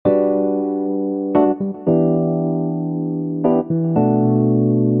Alright,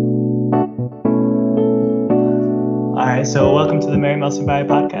 so welcome to the Mary Melson Bay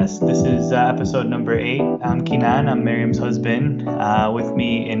podcast. This is episode number 8. I'm Keenan, I'm Miriam's husband. With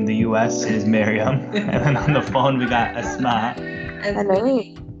me in the US is Miriam. And then on the phone we got Asma. Hello.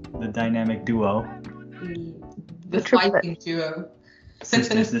 The dynamic duo. The fighting duo.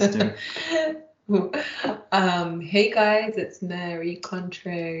 Sister. Hey guys, it's Mary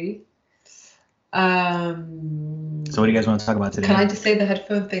Contrary. So what do you guys want to talk about today? Can I just say the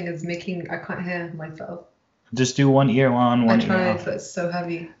headphone thing is making, I can't hear myself. Just do one ear on, one I ear tried, off. but it's so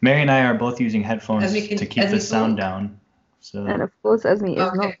heavy. Mary and I are both using headphones Esme, to keep the sound down. So And of course, Esme is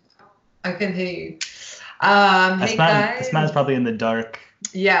not. Okay, I can hear you. Hey guys. Asma's probably in the dark.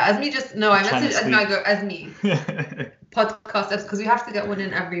 Yeah, Esme just, no, I Trying to messaged Esme, I go, Esme, podcast, because we have to get one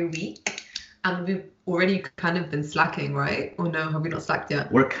in every week. And we've already kind of been slacking, right? Or no, have we not slacked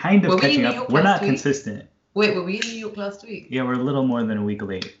yet? We're kind of Were we in catching New up. York We're last not week? consistent. Wait, were we in New York last week? Yeah, we're a little more than a week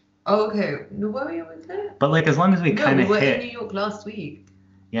late. Oh, okay. No, were we on there? But like as long as we No, kind we of were hit. in New York last week.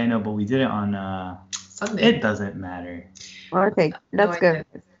 Yeah, I know, but we did it on Sunday. It doesn't matter. Okay, let's go.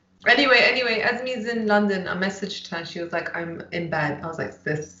 Anyway, Esme's in London. I messaged her. She was like, I'm in bed. I was like,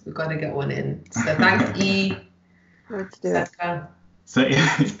 sis, we've got to get one in. So thanks, E. Let's do it. Seka. So he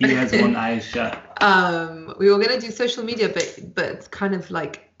has one eye shut. We were gonna do social media, but it's kind of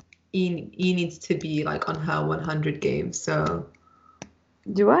like E needs to be like on her 100 game. So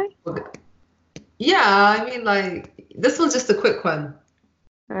Do I? yeah, I mean like this was just a quick one.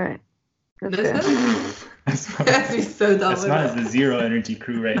 All right. Let's No, go. Esme's so dumb. That's not the zero energy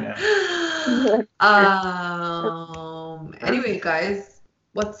crew right now. Anyway, guys,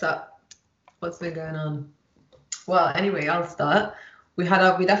 what's up? What's been going on? Well, anyway, I'll start. We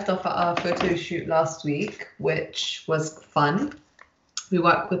left off at our photo shoot last week, which was fun. We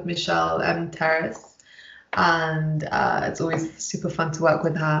worked with Michelle M. Terrace, and it's always super fun to work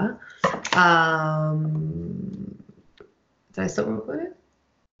with her. Did I stop recording?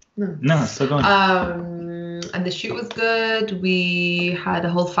 No, still going. And the shoot was good. We had a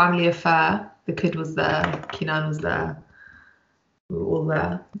whole family affair. The kid was there. Keenan was there. We were all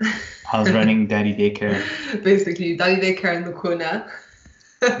there. I was running daddy daycare. Basically, daddy daycare in the corner.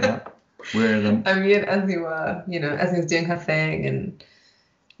 Yeah. We're the And me and Esme were, Esme was doing her thing, and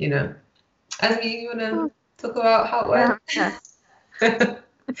Esme, you wanna talk about how it went?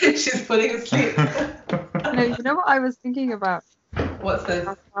 She's falling asleep. No, you know what I was thinking about? What's this?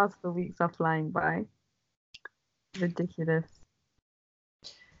 How fast the weeks are flying by. Ridiculous.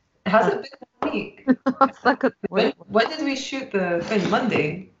 Has it been a week? I'm stuck at the When did we shoot the thing?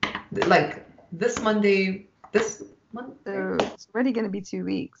 Monday? Like this Monday? This Monday? So it's already going to be 2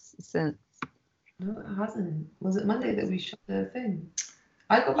 weeks since. No, it hasn't. Was it Monday that we shot the thing?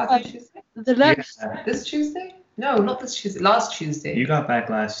 I got back on Tuesday. The next. Yeah. This Tuesday? No, not this Tuesday. Last Tuesday. You got back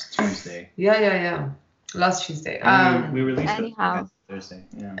last Tuesday. Yeah. Last Tuesday. And we released anyhow. it last Thursday.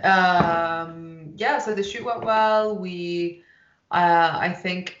 Yeah. Yeah, so the shoot went well. We I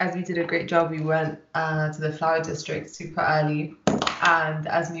think Esme did a great job. We went to the flower district super early, and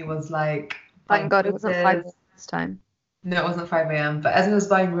Esme was like, Thank God it wasn't 5 roses. this time. No, it wasn't 5 a.m. But Esme was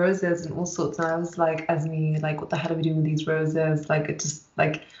buying roses and all sorts, and I was like, Esme, like, what the hell are we doing with these roses? Like, it just,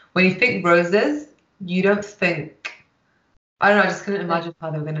 like, when you think roses, you don't think, I don't know, I just couldn't imagine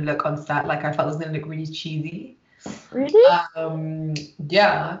how they were going to look on set. Like, I felt it was going to look really cheesy. Really?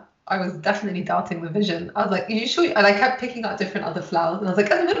 Yeah, I was definitely doubting the vision. I was like, are you sure? And I kept picking out different other flowers, and I was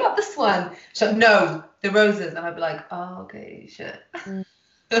like, Esme, what about this one? She's like, no, the roses. And I'd be like, oh, okay, shit.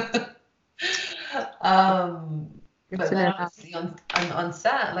 But then obviously on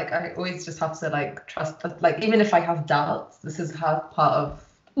set, like I always just have to like trust, like even if I have doubts, this is how part of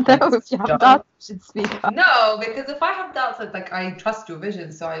No, if you have that, you should speak up. No, because if I have doubts, like I trust your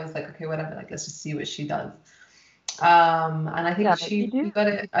vision, so I was like, okay, whatever, like let's just see what she does. And I think she got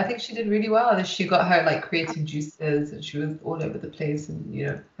it. I think she did really well, and she got her like creative juices, and she was all over the place, and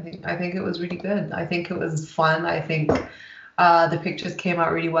I think it was really good. I think it was fun. I think the pictures came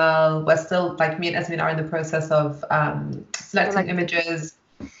out really well. We're still, like, me and Esme are in the process of selecting images.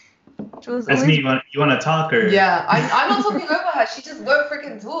 Esme, you want to talk or? Yeah, I'm not talking over her. She just won't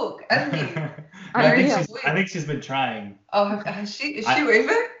freaking talk. Esme. I think she's been trying. Oh, is she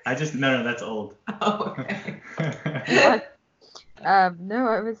waving? No, that's old. Oh, okay. No,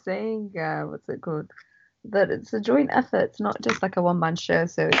 I was saying, what's it called? That it's a joint effort. It's not just like a one-man show.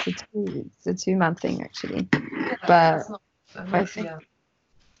 So it's a two-man thing actually. Yeah, but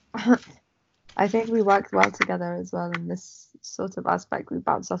I think we worked well together as well in this sort of aspect. We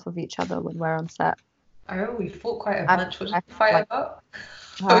bounce off of each other when we're on set. Oh, we fought quite a bunch. What did you fight about?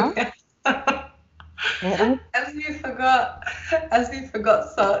 Huh? As we forgot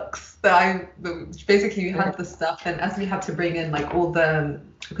socks basically we had the stuff, and as we had to bring in like all the,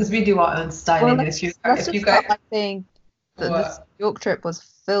 because we do our own styling, and if you guys saying that this York trip was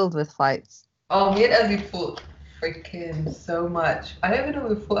filled with fights. Oh, me and Ezzy fought freaking so much. I don't even know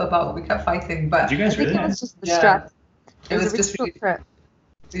what we fought about. We kept fighting, but did you guys really? It was just the stress. It was just really trip.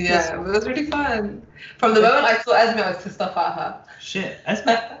 Yeah, it was really fun. From the moment I saw Esme, I was pissed off at her. Shit,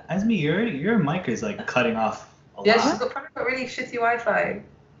 Esme, your mic is like cutting off a lot. She's probably got really shitty Wi-Fi.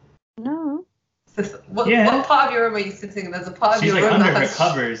 No. What part of your room are you sitting in? There's a part of your room under her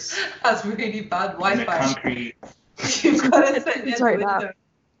covers. Has really bad Wi-Fi. In the concrete. She's got to sit in the window.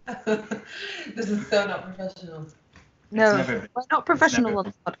 This is so not professional. No, we're not professional on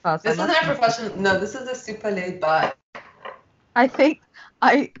this podcast. This isn't professional. No, this is a super laid back. I think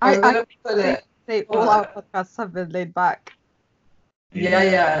I say all our podcasts have been laid back.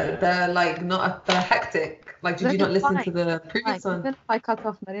 Yeah. They're like they're hectic. Like, did you not listen to the previous one? Even if I cut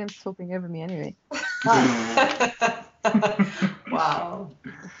off, Miriam's talking over me anyway. Wow.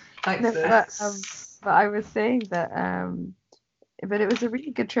 Thanks, but I was saying that but it was a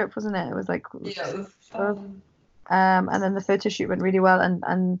really good trip, wasn't it? It was like it was fun. And then the photo shoot went really well,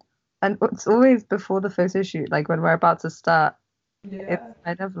 and it's always before the photo shoot, like when we're about to start, it's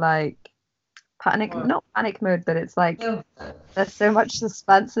kind of like not panic mode, but it's like there's so much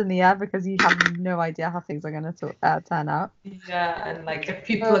suspense in the air because you have no idea how things are going to turn out. Yeah, and like if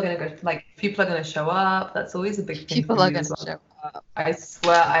people are going to show up, that's always a big thing. People are going to show up. I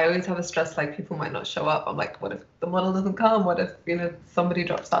swear, I always have a stress like people might not show up. I'm like, what if the model doesn't come? What if somebody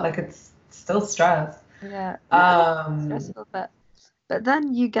drops out? Like, it's still stress. Yeah. Stressful, but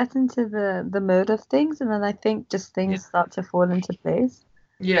then you get into the mode of things, and then I think just things start to fall into place.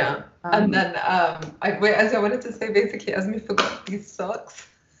 Yeah. And then as I wanted to say, basically, Esme forgot these socks.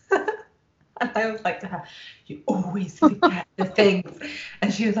 And I was like, you always forget the things.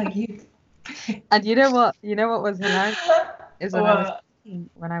 And she was like, you. And you know what was hilarious is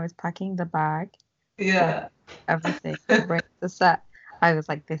when I was packing the bag. Yeah. Everything to bring the set. I was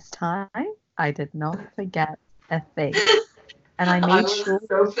like, this time I did not forget a thing. And I made sure.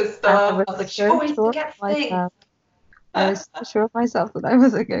 So pissed off. I was like, you always forget things. I was so sure of myself that I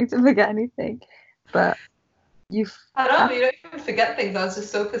wasn't going to forget anything, but I don't know, you don't even forget things. I was just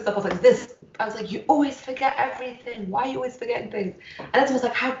so pissed off. I was like, you always forget everything. Why are you always forgetting things? And it was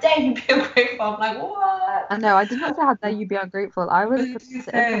like, how dare you be ungrateful? I'm like, what? I know, I did not say how dare you be ungrateful. I was, what did you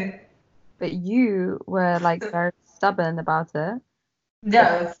say? But you were like very stubborn about it.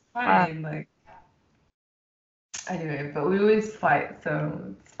 Yeah, it's fine. Anyway, but we always fight,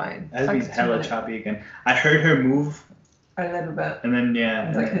 so it's fine. Esme's hella choppy again. I heard her move. A little bit. And then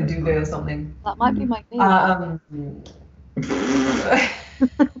it's like a duvet or something. That might be my name.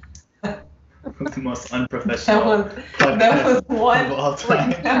 The most unprofessional. There was one of all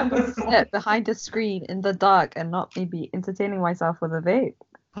time. Behind a screen in the dark and not maybe entertaining myself with a vape.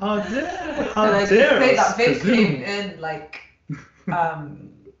 How dare that vape came in like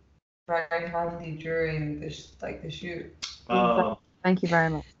very handy during the shoot. Oh. Thank you very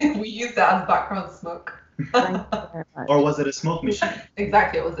much. We used that as background smoke. Or was it a smoke machine?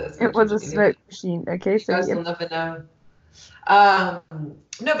 Exactly, it was a smoke machine. Okay, so you'll never know. No,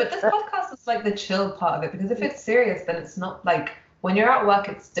 but this podcast is like the chill part of it, because if it's serious, then it's not like when you're at work,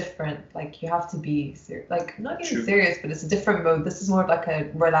 it's different. Like you have to be serious, like not even serious, but it's a different mode. This is more of like a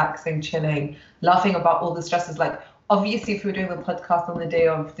relaxing, chilling, laughing about all the stresses. Like obviously, if we were doing the podcast on the day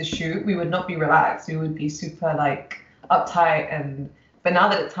of the shoot, we would not be relaxed. We would be super like uptight but now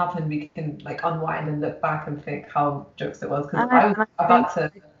that it's happened, we can like unwind and look back and think how jokes it was, because I was about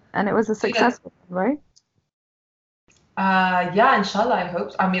to. And it was a successful, right? Yeah, inshallah, I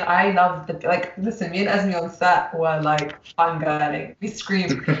hope. I mean, I love listen, me and Esme on set were like fangirling. We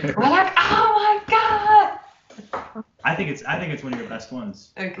screamed. We're like, oh my god! I think it's one of your best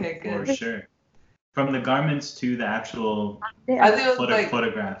ones. Okay, good. For sure. From the garments to the actual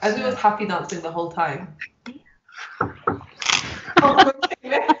photograph. As we was happy dancing the whole time.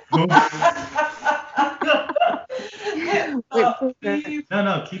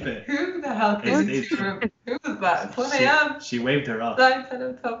 No, keep it. Who the hell came into your room? Who was that? 1 a.m. She waved her off.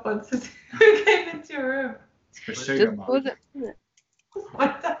 9:10 top one. Who came into your room? For sure, your mom.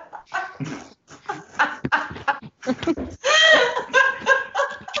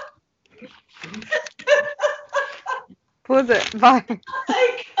 Pause it. Bye.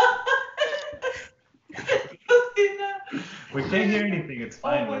 We can't hear anything. It's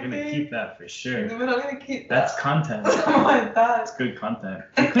fine. We're gonna keep that for sure. We're not gonna keep that. That's content. Oh my god. It's good content.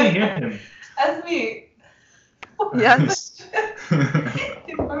 We couldn't hear him. Esme. Yes.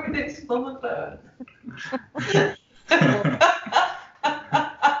 You probably did on the phone.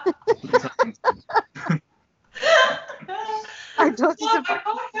 I told you I can't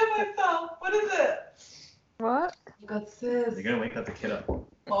hear myself. What is it? What? Oh God, sis. You're gonna wake up the kid up.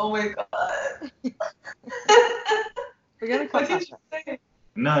 Oh my God. We're gonna cut What did you that. say?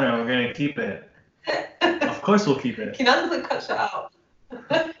 No, we're gonna keep it. Of course we'll keep it. Kinan doesn't cut shit out.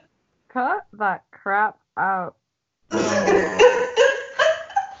 Cut that crap out. I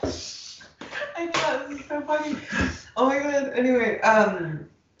can't. This is so funny. Oh my God. Anyway, oh,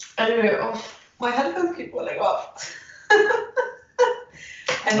 my headphones keep falling off.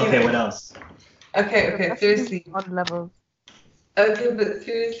 Anyway. Okay, what else? Okay, seriously. On levels. Okay, but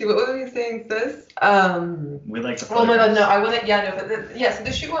seriously, what were we saying, sis? We like the Oh my God, photographs. no, I want to, yeah, no, but so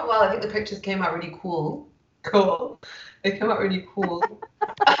the shoot went well. I think the pictures came out really cool. Cool. They came out really cool.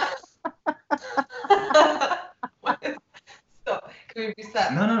 Stop. Can we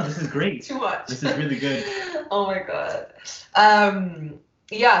reset? No, this is great. Too much. This is really good. Oh my God.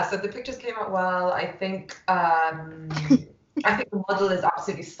 Yeah, so the pictures came out well. I think the model is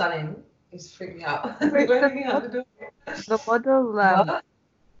absolutely stunning. He's freaking out. Wait, the model. What?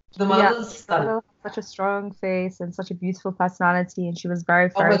 The model is stunning. The model has such a strong face and such a beautiful personality, and she was very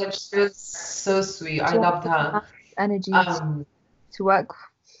Oh my God, she was so sweet. I loved her. Energy to work.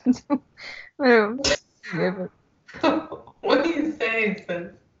 What are you saying,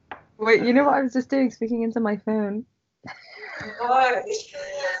 sis? Wait, you know what I was just doing? Speaking into my phone. What?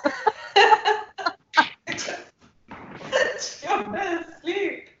 You're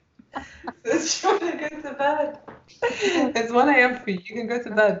asleep. Sis, you want to go to bed? It's 1 a.m. for you. You can go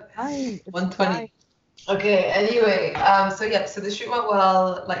to bed. 1:20. Okay, anyway, so the shoot went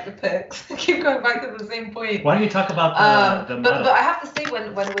well, like the pics. I keep going back to the same point. Why don't you talk about the model? But I have to say,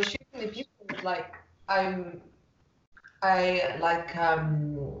 when we're shooting the pieces, like,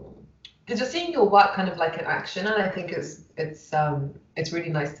 because you're seeing your work kind of like in action, and I think it's really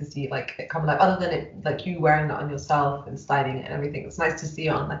nice to see like it come alive. Other than it like you wearing it on yourself and styling it and everything, it's nice to see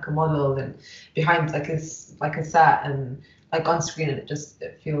it on like a model and behind like a set and like on screen, and it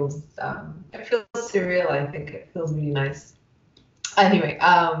feels surreal. I think it feels really nice. Anyway,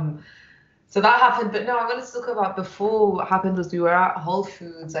 so that happened, but no, I wanted to talk about before. What happened was we were at Whole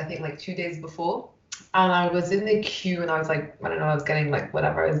Foods, I think like 2 days before. And I was in the queue and I was like, I don't know, I was getting like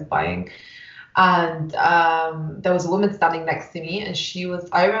whatever I was buying. And there was a woman standing next to me, and she was,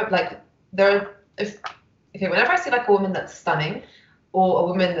 I remember like, whenever I see like a woman that's stunning or a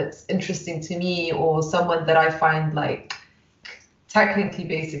woman that's interesting to me or someone that I find like technically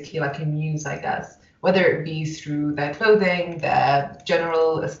basically like a muse, I guess, whether it be through their clothing, their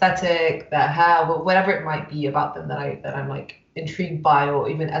general aesthetic, their hair, whatever it might be about them that I'm like intrigued by, or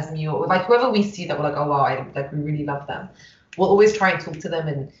even as me, or like whoever we see that we're like, oh wow, we really love them. We'll always try and talk to them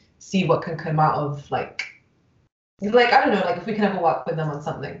and see what can come out of like I don't know, like if we can ever work with them on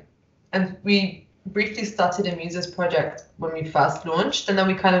something. And we briefly started a Muses project when we first launched, and then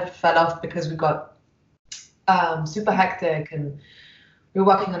we kind of fell off because we got super hectic and we were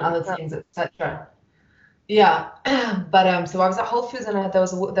working on other things, etc. Yeah, but so I was at Whole Foods, and there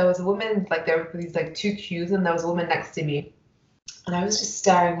was a woman, like there were these like 2 queues, and there was a woman next to me. And I was just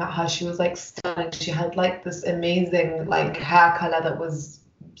staring at her. She was like stunning. She had like this amazing like hair color that was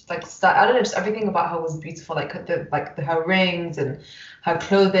like I don't know, just everything about her was beautiful. Like her rings and her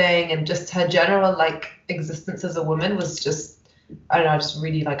clothing and just her general like existence as a woman was just, I don't know, just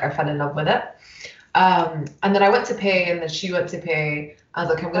really like I fell in love with it. And then I went to pay, and then she went to pay. I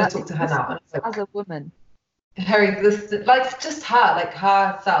was like, I'm gonna talk to her now. And I was like, as a woman. Her existence, like just her, like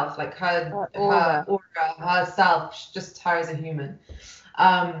herself, like her aura, herself, just her as a human.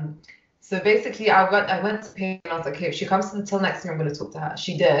 So basically, I went to pay, and I was like, okay, if she comes to the till next thing, I'm going to talk to her.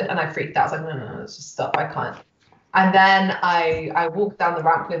 She did, and I freaked out. I was like, no, let's just stop. I can't. And then I walked down the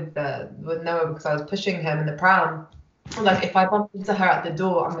ramp with Noah because I was pushing him in the pram. Like, if I bump into her at the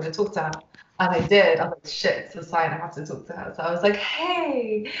door, I'm going to talk to her. And I did. I was like, shit, it's a sign, I have to talk to her. So I was like,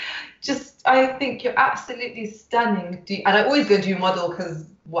 hey, I think you're absolutely stunning. And I always go do model because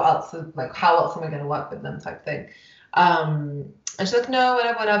what else? Like, how else am I going to work with them type thing? And she's like, no,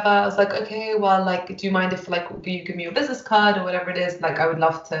 whatever. I was like, okay, well, like, do you mind if like you give me your business card or whatever it is? Like, I would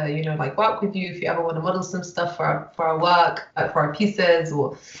love to, like work with you if you ever want to model some stuff for our work, for our pieces,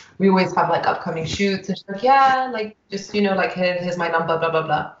 or we always have like upcoming shoots. And she's like, yeah, like just, like here's my number, blah, blah,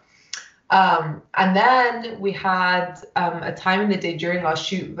 blah. And then we had a time in the day during our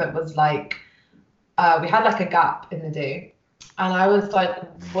shoot that was like, we had like a gap in the day. And I was like,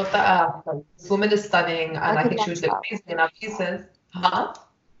 what the F? Like, this woman is stunning, and I think she would look amazing in our pieces. Huh?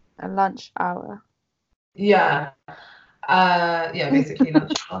 A lunch hour. Yeah. Yeah, basically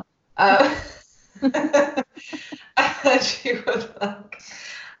lunch hour. And she was like,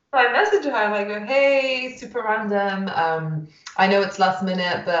 I messaged her, I'm like, hey, super random. I know it's last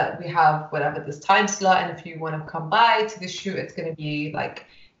minute, but we have whatever this time slot, and if you want to come by to the shoot, it's going to be like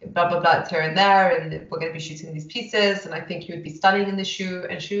blah blah blah here and there, and we're going to be shooting these pieces, and I think you would be stunning in the shoot.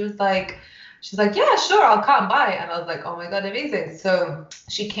 And she's like, yeah, sure, I'll come by. And I was like, oh my god, amazing. So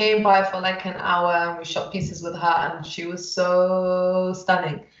she came by for like an hour, and we shot pieces with her, and she was so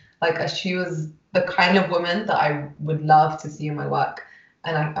stunning. Like she was the kind of woman that I would love to see in my work.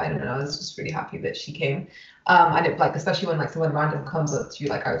 And I don't know, I was just really happy that she came. And it, like, especially when like someone random comes up to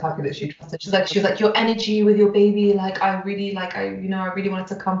you, like I was happy that she trusted. She was like, your energy with your baby, like I really wanted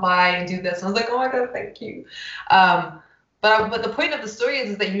to come by and do this. And I was like, oh my god, thank you. But the point of the story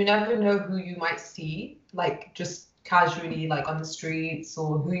is that you never know who you might see, like just casually, like on the streets,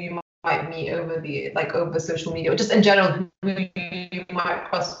 or who you might meet over social media, or just in general who you might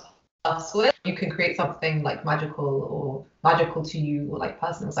cross paths with. You can create something like magical to you, or like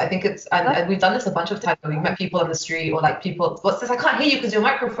personal. So I think it's and we've done this a bunch of times. We've met people on the street, or like people. What's this? I can't hear you because your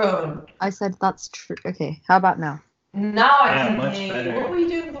microphone. I said that's true. Okay, how about now? Now I can hear you. What were you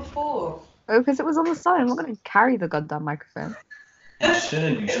doing before? Oh, because it was on the side. I'm not going to carry the goddamn microphone. You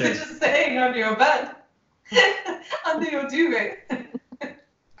should. Is it just staying on your bed? Under your duvet?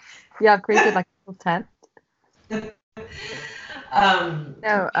 Yeah, I've created like a little tent.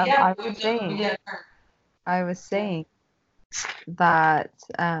 I was saying that,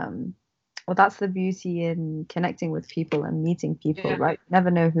 well, that's the beauty in connecting with people and meeting people, right? You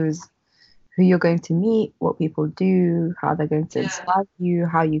never know who you're going to meet, what people do, how they're going to inspire you,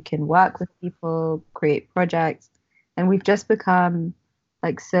 how you can work with people, create projects. And we've just become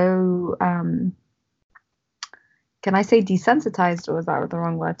like so, can I say desensitized, or is that the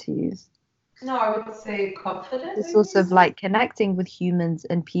wrong word to use? No, I would say confident. It's sort of like connecting with humans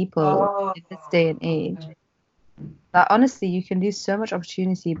and people in this day and age. That honestly, you can lose so much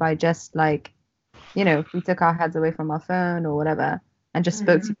opportunity by just like, you know, if we took our heads away from our phone or whatever and just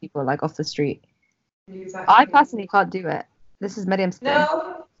spoke to people like off the street. Exactly. I personally can't do it. This is Miriam's thing.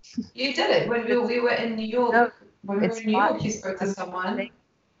 No, you did it when we were in New York. No, when we were in New York, you spoke to someone.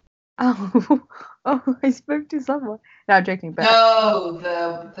 Oh, I spoke to someone. No, I'm joking. But no,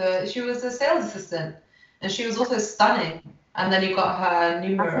 she was a sales assistant, and she was also stunning. And then you got her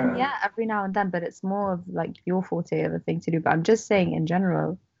numero. Yeah, every now and then, but it's more of like your forte of a thing to do. But I'm just saying, in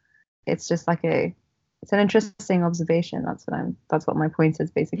general, it's just like it's an interesting observation. That's what my point is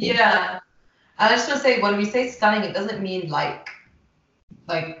basically. Yeah, and I just want to say, when we say stunning, it doesn't mean like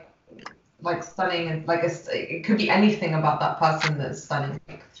stunning, and like it could be anything about that person that's stunning.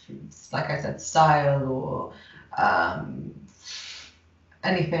 Like I said, style or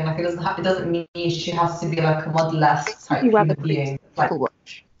anything. Like it doesn't mean she has to be like a model-esque type human being. Like,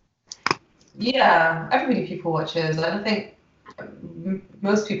 watch. Yeah, everybody people watches. I don't think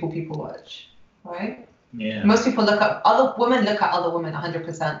most people watch, right? Yeah. Most people look at other women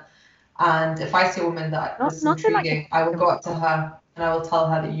 100%. And if I see a woman that is intriguing, I will go up to her and I will tell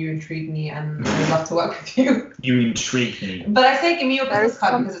her that you intrigue me and I would love to work with you. You intrigue me. But I say, give me your business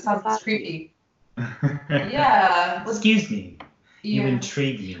card because it sounds creepy. Yeah. Excuse me. You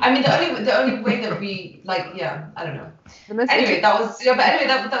intrigue me. I mean, the only way that we I don't know. Anyway, that was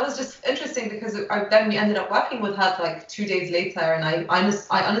just interesting because then we ended up working with her like 2 days later, and I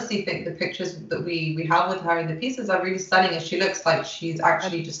honestly think the pictures that we have with her in the pieces are really stunning, and she looks like she's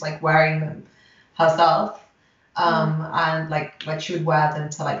actually just like wearing them herself, and like she would wear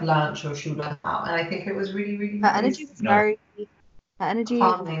them to like lunch, or she would wear them out, and I think it was really, really her energy was her energy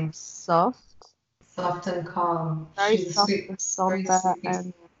calming. Soft and calm. Very She's soft sweet, and somber,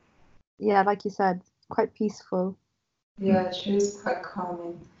 and yeah, like you said, quite peaceful. Yeah, she was quite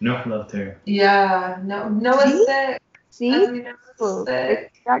calming. Noah loved her. Yeah, Noah's sick. See?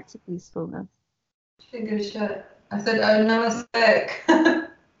 Sick. Back to peacefulness. She didn't give a shit. I said, oh, Noah's sick. Baby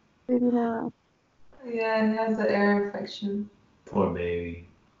Noah. Yeah, he has an ear infection. Poor baby.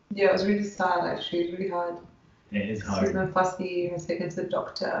 Yeah, it was really sad actually. It was really hard. It is hard. He's been fussy. He was taken to the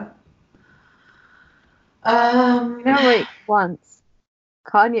doctor. Wait, once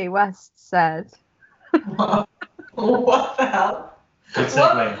Kanye West said what the hell? Good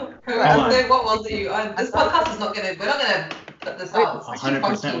segue. What was it? This podcast is we're not gonna put this out.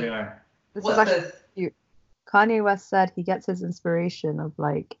 100% we are. What's this? Cute. Kanye West said he gets his inspiration of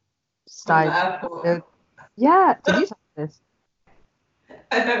like style. Yeah, did you tell this?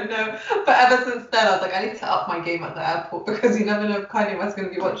 I don't know, but ever since then I was like, I need to up my game at the airport because you never know if Kanye West's going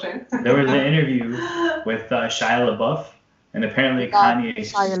to be watching. There was an interview with Shia LaBeouf And apparently Kanye.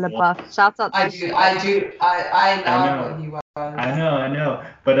 Shia LaBeouf. Shout out to I love what he was. I know.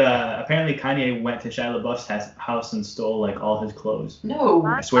 But apparently Kanye went to Shia LaBeouf's house and stole like all his clothes. No.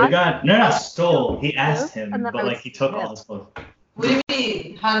 I swear to God. No, not stole. He asked him, but like he took all his clothes. What do you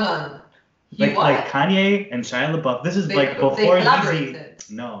mean? Hang on. Like Kanye and Shia LaBeouf. This is like before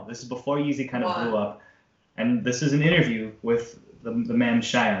Yeezy. No, this is before Yeezy kind of blew up. And this is an interview with the man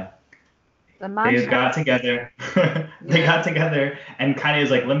Shia. They got together. They got together, and Kanye was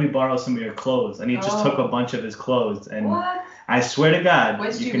like, "Let me borrow some of your clothes," and he just took a bunch of his clothes. And I swear to God,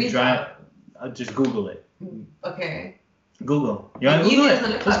 you can try. Just Google it. Okay. Google. You want to Google it?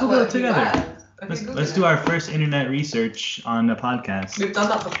 Let's Google it together. Let's do our first internet research on the podcast. We've done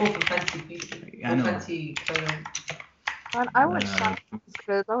that before for 20 people. I know. 20 I want Shia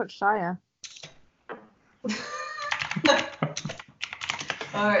because I want Shia.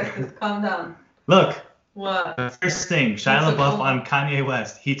 Alright, just calm down. Look. What? The first thing, Shia LaBeouf on Kanye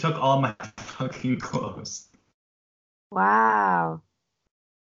West. He took all my fucking clothes. Wow.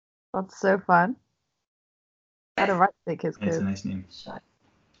 That's so fun. I don't write his clothes. It's a nice name.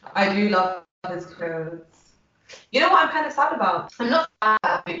 I do love his clothes. You know what I'm kind of sad about? I'm not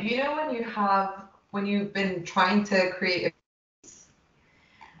sad, but you know when you've been trying to create a piece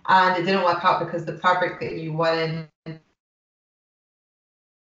and it didn't work out because the fabric that you wanted.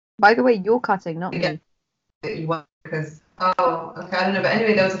 By the way, you're cutting, not me. Because I don't know, but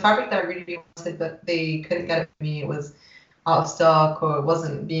anyway, there was a fabric that I really wanted, but they couldn't get it for me. It was out of stock, or it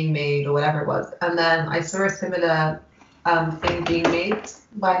wasn't being made, or whatever it was. And then I saw a similar thing being made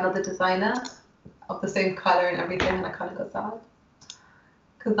by another designer of the same color and everything, and I kind of got sad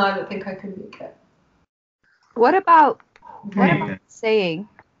because now I don't think I can make it. What about saying?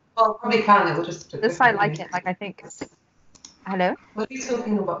 Well, probably can. It will just. This I like it. Like I think. Hello? What are you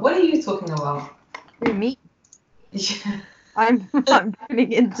talking about? What are you talking about? Me. Yeah. I'm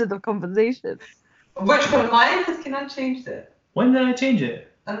getting into the conversation. Which one? Mine? Can I change it? When did I change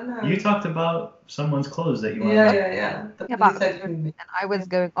it? I don't know. You talked about someone's clothes that you wanted. Yeah. And I was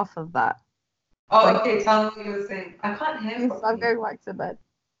going off of that. Oh, okay. Tell me what you were saying. I can't hear you. I'm going back to bed.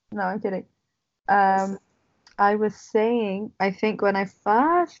 No, I'm kidding. I was saying, I think when I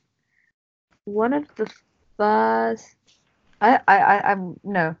first, one of the first, I'm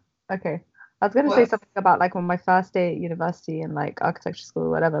no, okay. I was gonna say something about like on my first day at university and like architecture school or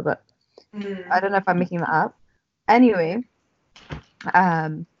whatever, but I don't know if I'm making that up. Anyway,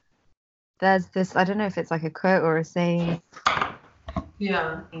 there's this, I don't know if it's like a quote or a saying,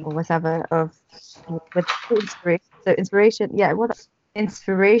 or whatever with inspiration. So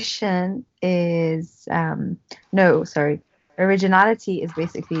inspiration is originality is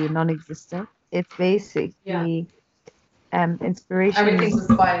basically non-existent. It's basically inspiration. Everything's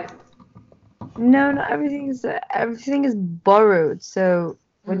inspired. No, not everything is borrowed. So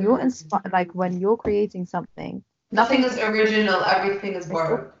when you're inspired, like when you're creating something, nothing is original. Everything is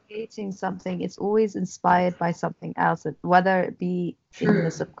borrowed. Creating something, it's always inspired by something else, whether it be in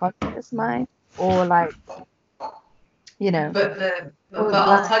the subconscious mind or like, you know. But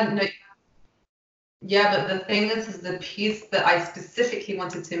I'll tell you. But the thing is the piece that I specifically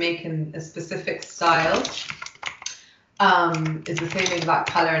wanted to make in a specific style. Is the same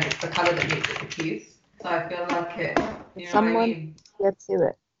exact color, and it's the color that makes it the piece. So I feel like it. You know someone what I mean? Get to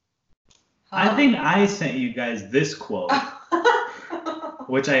it. I think I sent you guys this quote,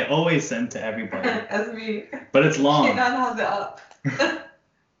 which I always send to everybody. That's me. But it's long. Kenan has it up.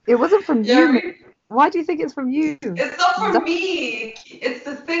 It wasn't from you. Why do you think it's from you? It's not from me. It's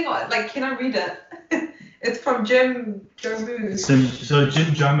the thing. Like, can I read it? It's from Jim Jarmusch. So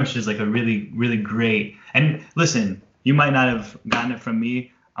Jim Jarmusch is like a really, really great. And listen. You might not have gotten it from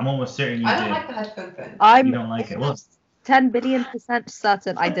me. I'm almost certain you did. I don't like the headphone thing. You don't like it. Well, 10 billion%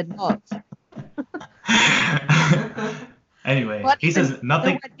 certain I did not. Anyway, he says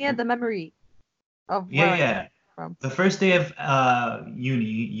nothing. Near the memory of from. The first day of uni,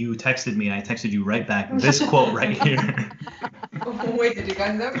 you texted me, and I texted you right back. This quote right here. Wait, did you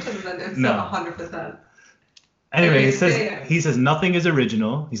guys know each other? No. 100%. Anyway, he says nothing is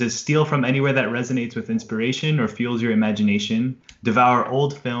original. He says steal from anywhere that resonates with inspiration or fuels your imagination. Devour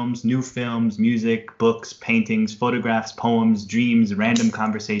old films, new films, music, books, paintings, photographs, poems, dreams, random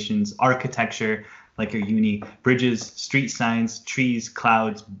conversations, architecture, like your uni, bridges, street signs, trees,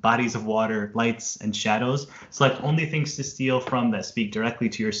 clouds, bodies of water, lights, and shadows. Select only things to steal from that speak directly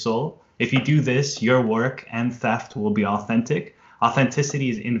to your soul. If you do this, your work and theft will be authentic.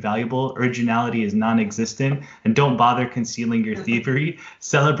 Authenticity is invaluable, originality is non-existent, and don't bother concealing your thievery.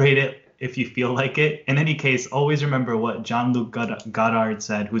 Celebrate it if you feel like it. In any case, always remember what Jean-Luc Godard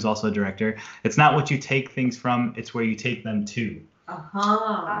said, who's also a director. It's not what you take things from, it's where you take them to.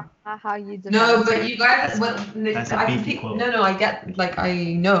 How you develop. No, but you guys, that's a beefy quote. No, I get, like,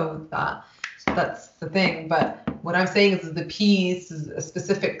 I know that. That's the thing. But what I'm saying is the piece is a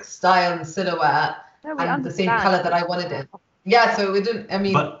specific style and silhouette and the same color that I wanted it. Yeah, so it didn't, I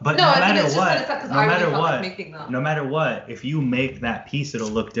mean, but no matter what, if you make that piece, it'll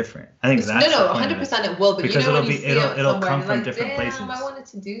look different. I think that's no, 100% it will, but because you know, it'll come from like, different places. I wanted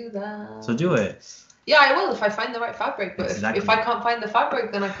to do that. So do it. Yeah, I will if I find the right fabric. But if I can't find the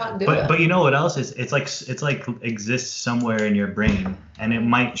fabric, then I can't do it. But you know what else is? It's like exists somewhere in your brain, and it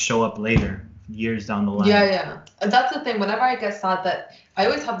might show up later, years down the line. Yeah. And that's the thing. Whenever I get sad, that I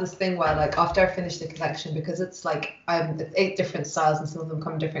always have this thing where, like, after I finish the collection, because it's like it's 8 different styles and some of them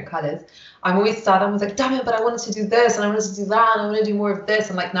come in different colors, I'm always sad. I'm always like, damn it, but I wanted to do this and I wanted to do that and I want to do more of this.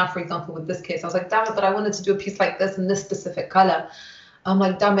 And like now, for example, with this case, I was like, damn it, but I wanted to do a piece like this in this specific color. I'm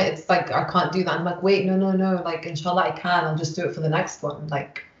like, damn it, it's like I can't do that. I'm like, wait, no, like, inshallah I can. I'll just do it for the next one.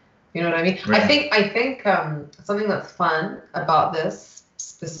 Like, you know what I mean? Right. I think something that's fun about this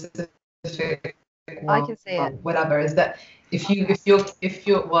specific I can say it. Whatever is that if you're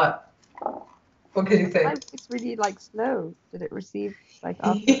what can you say? It's really like slow. Did it receive like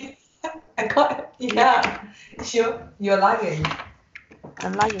after? I can't. Yeah, you're lagging.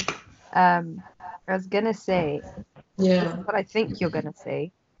 I'm lagging. I was gonna say. Yeah. This is what I think you're gonna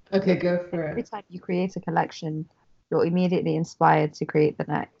say. Okay, go for it. Every time you create a collection, you're immediately inspired to create the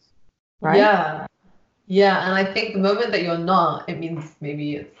next. Right? Yeah, and I think the moment that you're not, it means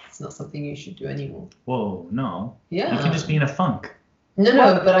maybe it's not something you should do anymore. Whoa, no. Yeah. You can just be in a funk.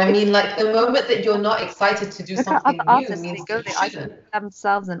 No, but I mean, like, the moment that you're not excited to do something new means they isolate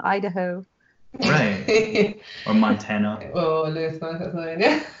themselves in Idaho. Right. Or Montana. Oh, Lewis, I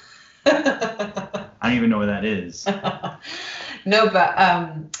don't even know where that is. No, but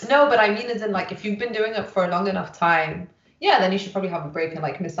I mean, as in, like, if you've been doing it for a long enough time, yeah, then you should probably have a break and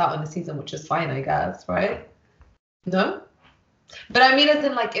like miss out on the season, which is fine, I guess, right? No, but I mean, as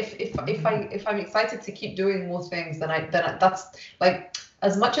in, like, if I'm excited to keep doing more things, then that's like,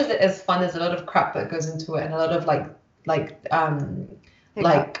 as much as it is fun, there's a lot of crap that goes into it, and a lot of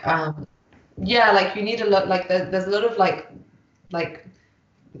yeah, like you need a lot, like there's a lot of like I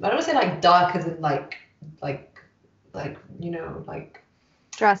don't want to say like dark as in like you know, like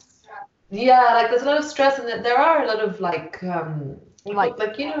stress. Yeah, like there's a lot of stress, and there are a lot of like you know,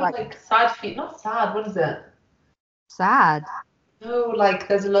 like sad feet. Not sad. What is it? Sad. No, like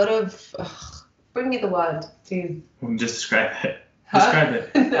there's a lot of. Bring me the word, please. Just describe it. Describe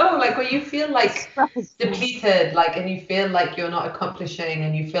it. No, like when you feel like depleted, like, and you feel like you're not accomplishing,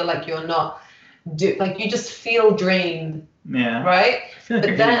 and you feel like you're not like you just feel drained. Yeah. Right? I feel like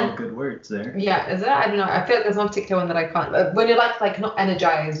you're getting all good words there. Yeah, is it? I don't know. I feel like there's one particular one that I can't. When you're like not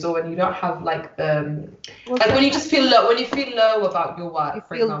energized, or when you don't have like the like when you just feel low. When you feel low about your work,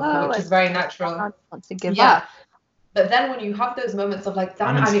 for example, which is very natural. I want to give up. But then when you have those moments of like,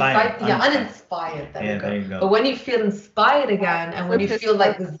 damn, I'm excited. Yeah, uninspired. There you go. But when you feel inspired again, and when you feel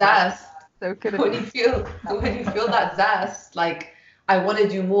like the zest, when you feel that zest, like I want to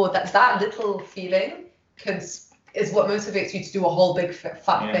do more. That little feeling is what motivates you to do a whole big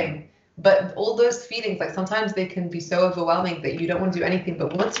fat thing. But all those feelings, like sometimes they can be so overwhelming that you don't want to do anything.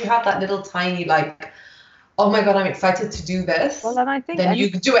 But once you have that little tiny like, oh my god, I'm excited to do this. Well, then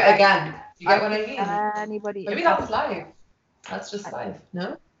you do it again. You get what I mean? Maybe that's life. That's just life.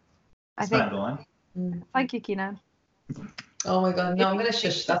 No? I think. Thank you, Keenan. Oh my god, no, I'm gonna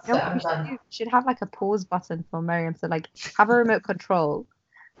shush. That's it. I'm done. You should have like a pause button for Miriam, so like have a remote control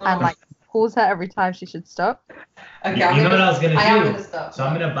and like pause her every time she should stop. Okay, you know what I was gonna do? Gonna stop. So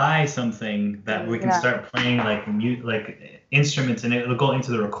I'm gonna buy something that we can start playing like instruments, and it'll go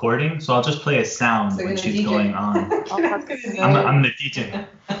into the recording. So I'll just play a sound when she's going on. I'm the DJ.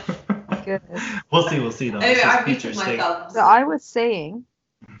 We'll see though. Anyway, I featured myself. So I was saying,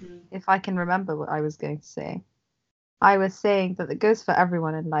 if I can remember what I was going to say, I was saying that it goes for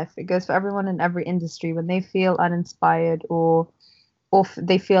everyone in life. It goes for everyone in every industry when they feel uninspired or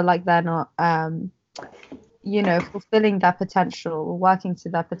they feel like they're not, fulfilling their potential or working to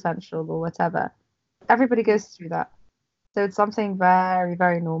their potential or whatever. Everybody goes through that. So it's something very,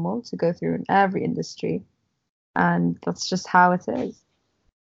 very normal to go through in every industry. And that's just how it is.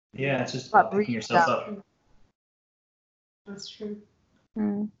 Yeah, it's just about picking yourself up. That's true.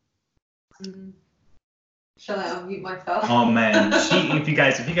 Shall I unmute myself? Oh man, if you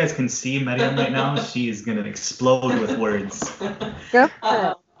guys can see Miriam right now, she is gonna explode with words. Go for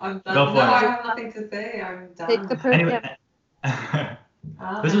it. I'm done. Go for it. I have nothing to say. I'm done. Take the podium. Anyway,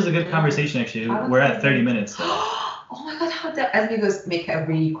 This was a good conversation, actually. We're at 30 minutes. So. Oh my god, how dare Esme goes make it a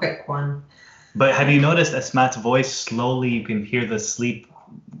really quick one. But have you noticed Asmat's voice slowly? You can hear the sleep,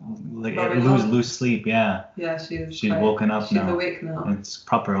 like lose sleep. Yeah. Yeah, she's woken up now. She's awake now. It's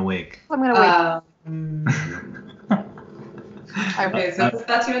proper awake. I'm gonna wake. Okay, so it's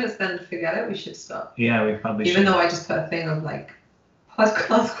 30 minutes then. Forget it. We should stop. Yeah, we probably should. Even though I just put a thing of like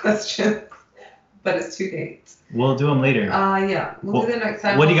podcast questions, but it's too late. We'll do them later. Yeah, we'll do them next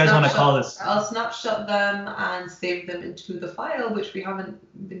time. What do you guys want to call this? I'll snapshot them and save them into the file, which we haven't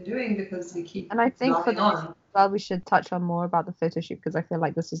been doing because we keep. And I think for this, well, we should touch on more about the photo shoot because I feel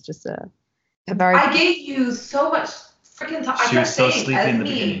like this is just a very. I gave you so much freaking time. She was so sleepy in the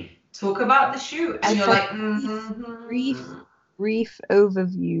beginning. Talk about the shoot, and you're like, brief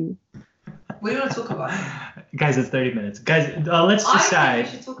overview. What do you want to talk about? Guys, it's 30 minutes. Guys, let's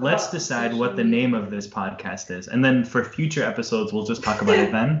decide what the name of this podcast is. And then for future episodes, we'll just talk about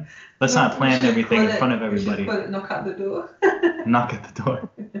it then. Let's not plan everything in front of everybody. Call it knock at the door. Knock at the door.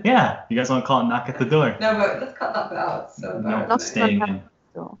 Yeah, you guys want to call it knock at the door? No, but let's cut that bit out. So no, staying in.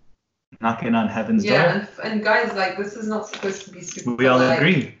 Knocking on heaven's door. Yeah, and guys, like, this is not supposed to be super. We all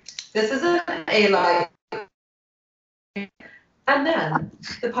agree. This isn't a like. And then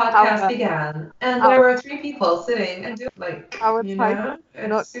the podcast began, and there were 3 people sitting and doing like, not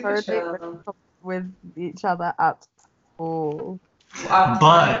with each other at all.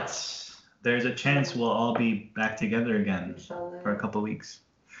 But there's a chance we'll all be back together again for a couple weeks.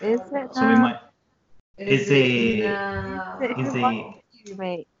 Is it? So we might.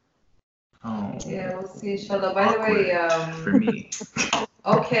 Mate. Oh. Yeah, we'll see, inshallah. By the way, for me.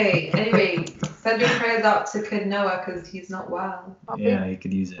 Okay. Anyway, send your prayers out to Kid Noah because he's not well. Yeah, he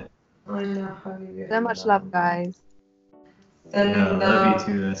could use it. I know. So much love, guys. Yeah, love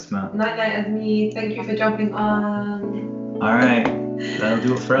you too, Asma. Night night, Esme. Thank you for jumping on. All right, that'll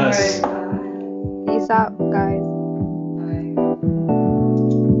do it for us. All right, bye. Peace out, guys.